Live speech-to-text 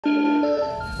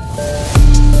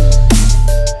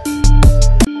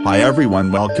Hi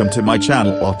everyone, welcome to my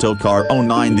channel. Autocar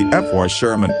 09. The M4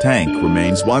 Sherman tank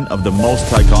remains one of the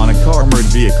most iconic armored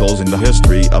vehicles in the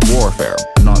history of warfare,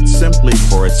 not simply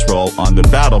for its role on the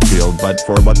battlefield but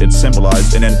for what it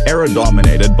symbolized in an era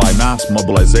dominated by mass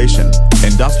mobilization,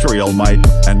 industrial might,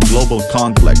 and global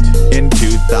conflict. In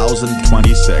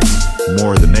 2026,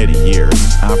 more than 80 years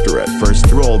after it first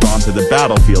rolled onto the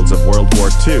battlefields of World War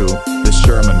II, the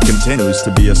Sherman continues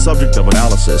to be a subject of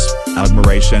analysis,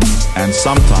 admiration, and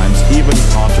sometimes even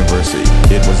controversy.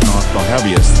 It was not the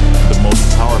heaviest, the most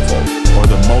powerful, or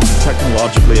the most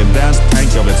technologically advanced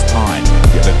tank of its time,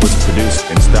 yet it was produced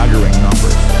in staggering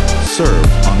numbers,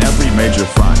 served on every major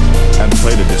front, and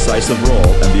played a decisive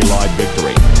role in the Allied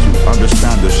victory. To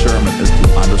understand the Sherman is to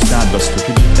understand the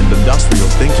strategic and industrial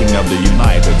thinking of the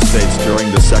United States during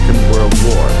the Second World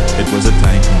War. It was a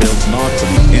tank built not for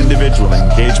the individual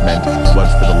engagement, but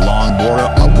for the long war,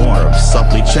 a war of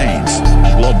supply chains,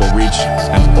 global reach,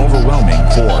 and overwhelming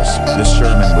force. The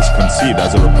Sherman was conceived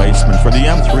as a replacement for the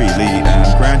M3 Lee and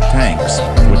Grant tanks,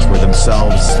 which were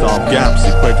themselves stopgaps,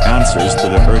 quick answers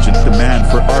to the urgent demand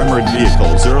for armored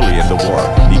vehicles early in the war.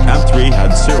 The M3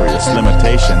 had serious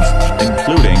limitations,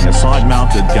 including a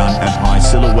side-mounted gun and high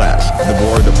silhouette. The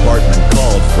War Department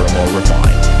called for a more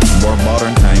refined, more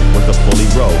modern tank with a fully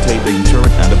rotating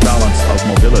turret and a balance of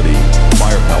mobility,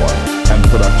 firepower, and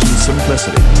production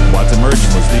simplicity. What emerged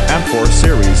was the M4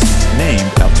 series, named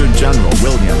after General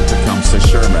William Tecumseh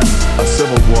Sherman, a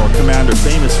Civil War commander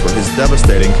famous for his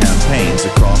devastating campaigns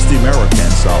across the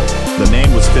American South. The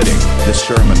name was fitting. The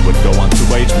Sherman would go on to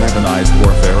wage mechanized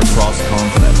warfare across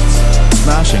continents,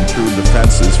 smashing through the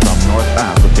fences from North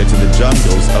Africa to the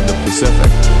jungles of the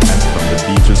Pacific, and from the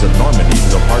beaches of Normandy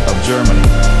to the heart of Germany.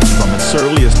 From its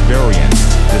earliest variants,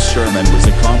 the Sherman was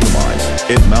a compromise.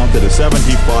 It mounted a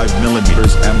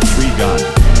 75mm M3 gun,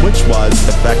 which was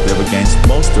effective against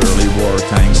most early war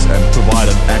tanks and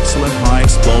provided excellent high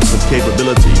explosive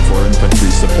capability for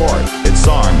infantry support. Its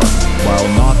armor, while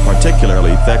not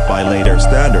particularly thick by later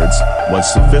standards,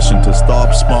 was sufficient to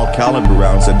stop small caliber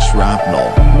rounds and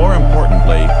shrapnel. More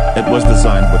importantly, it was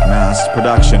designed with mass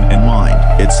production in mind.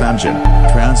 Its engine,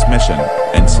 transmission,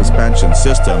 and suspension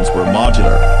systems were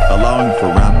modular, allowing for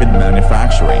rapid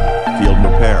manufacturing, field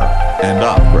repair, and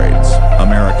upgrades.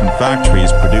 American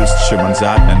factories produced Shermans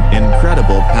at an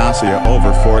incredible pace,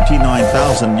 over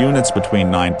 49,000 units between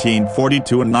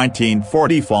 1942 and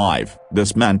 1945.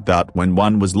 This meant that when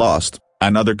one was lost,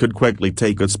 another could quickly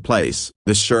take its place.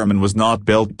 The Sherman was not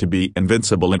built to be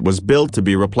invincible, it was built to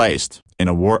be replaced. In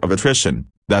a war of attrition,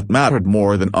 that mattered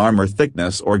more than armor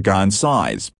thickness or gun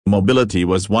size. Mobility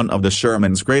was one of the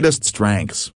Sherman's greatest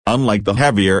strengths. Unlike the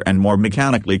heavier and more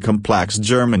mechanically complex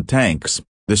German tanks,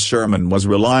 the Sherman was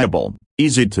reliable,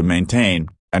 easy to maintain,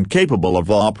 and capable of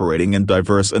operating in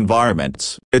diverse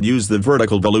environments. It used the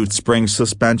vertical volute spring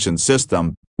suspension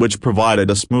system, which provided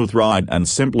a smooth ride and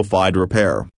simplified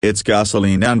repair. Its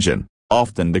gasoline engine,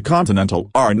 often the Continental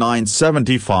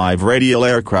R975 radial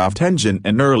aircraft engine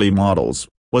in early models,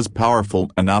 was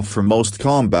powerful enough for most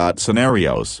combat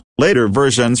scenarios. Later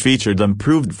versions featured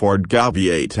improved Ford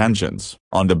WWII engines.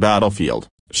 On the battlefield,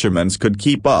 Shermans could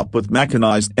keep up with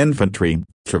mechanized infantry,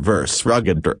 traverse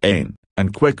rugged terrain,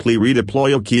 and quickly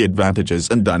redeploy key advantages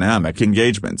in dynamic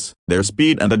engagements. Their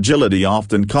speed and agility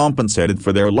often compensated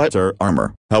for their lighter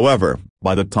armor. However,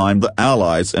 by the time the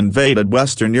Allies invaded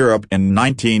Western Europe in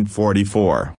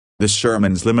 1944, the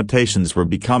Sherman's limitations were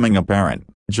becoming apparent.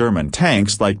 German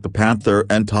tanks like the Panther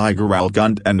and Tiger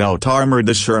outgunned and out-armored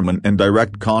the Sherman in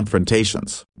direct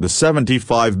confrontations. The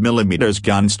 75mm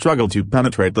gun struggled to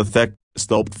penetrate the thick,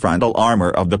 sloped frontal armor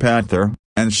of the Panther,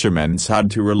 and Shermans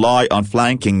had to rely on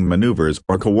flanking maneuvers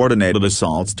or coordinated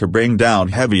assaults to bring down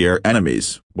heavier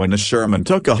enemies. When a Sherman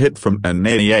took a hit from an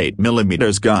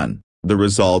 88mm gun, the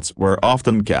results were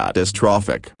often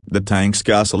catastrophic. The tank's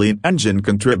gasoline engine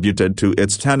contributed to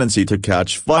its tendency to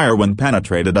catch fire when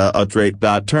penetrated, a trait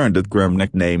that turned it grim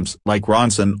nicknames like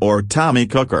Ronson or Tommy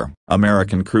Cooker.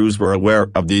 American crews were aware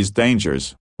of these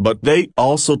dangers, but they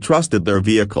also trusted their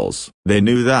vehicles. They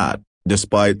knew that,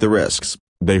 despite the risks,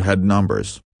 they had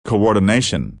numbers,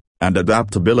 coordination, and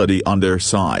adaptability on their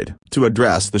side. To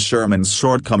address the Sherman's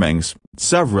shortcomings,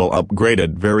 several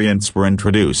upgraded variants were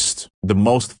introduced. The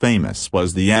most famous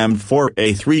was the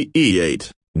M4A3E8,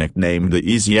 nicknamed the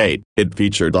Easy 8. It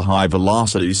featured a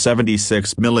high-velocity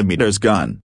 76mm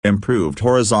gun, improved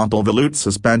horizontal volute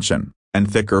suspension,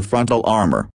 and thicker frontal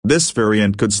armor. This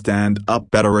variant could stand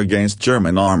up better against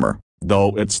German armor,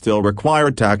 though it still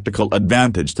required tactical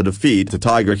advantage to defeat the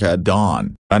Tiger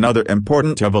head-on. Another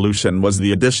important evolution was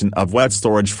the addition of wet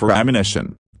storage for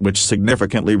ammunition. which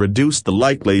significantly reduced the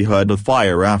likelihood of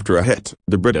fire after a hit.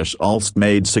 The British also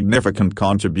made significant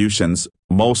contributions,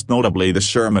 most notably the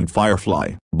Sherman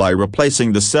Firefly, by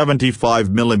replacing the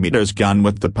 75mm gun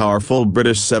with the powerful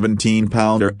British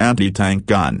 17-pounder anti-tank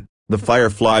gun. The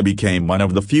Firefly became one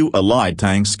of the few Allied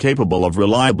tanks capable of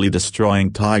reliably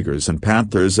destroying Tigers and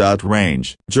Panthers at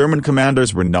range. German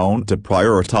commanders were known to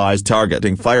prioritize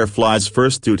targeting Fireflies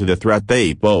first due to the threat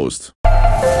they posed.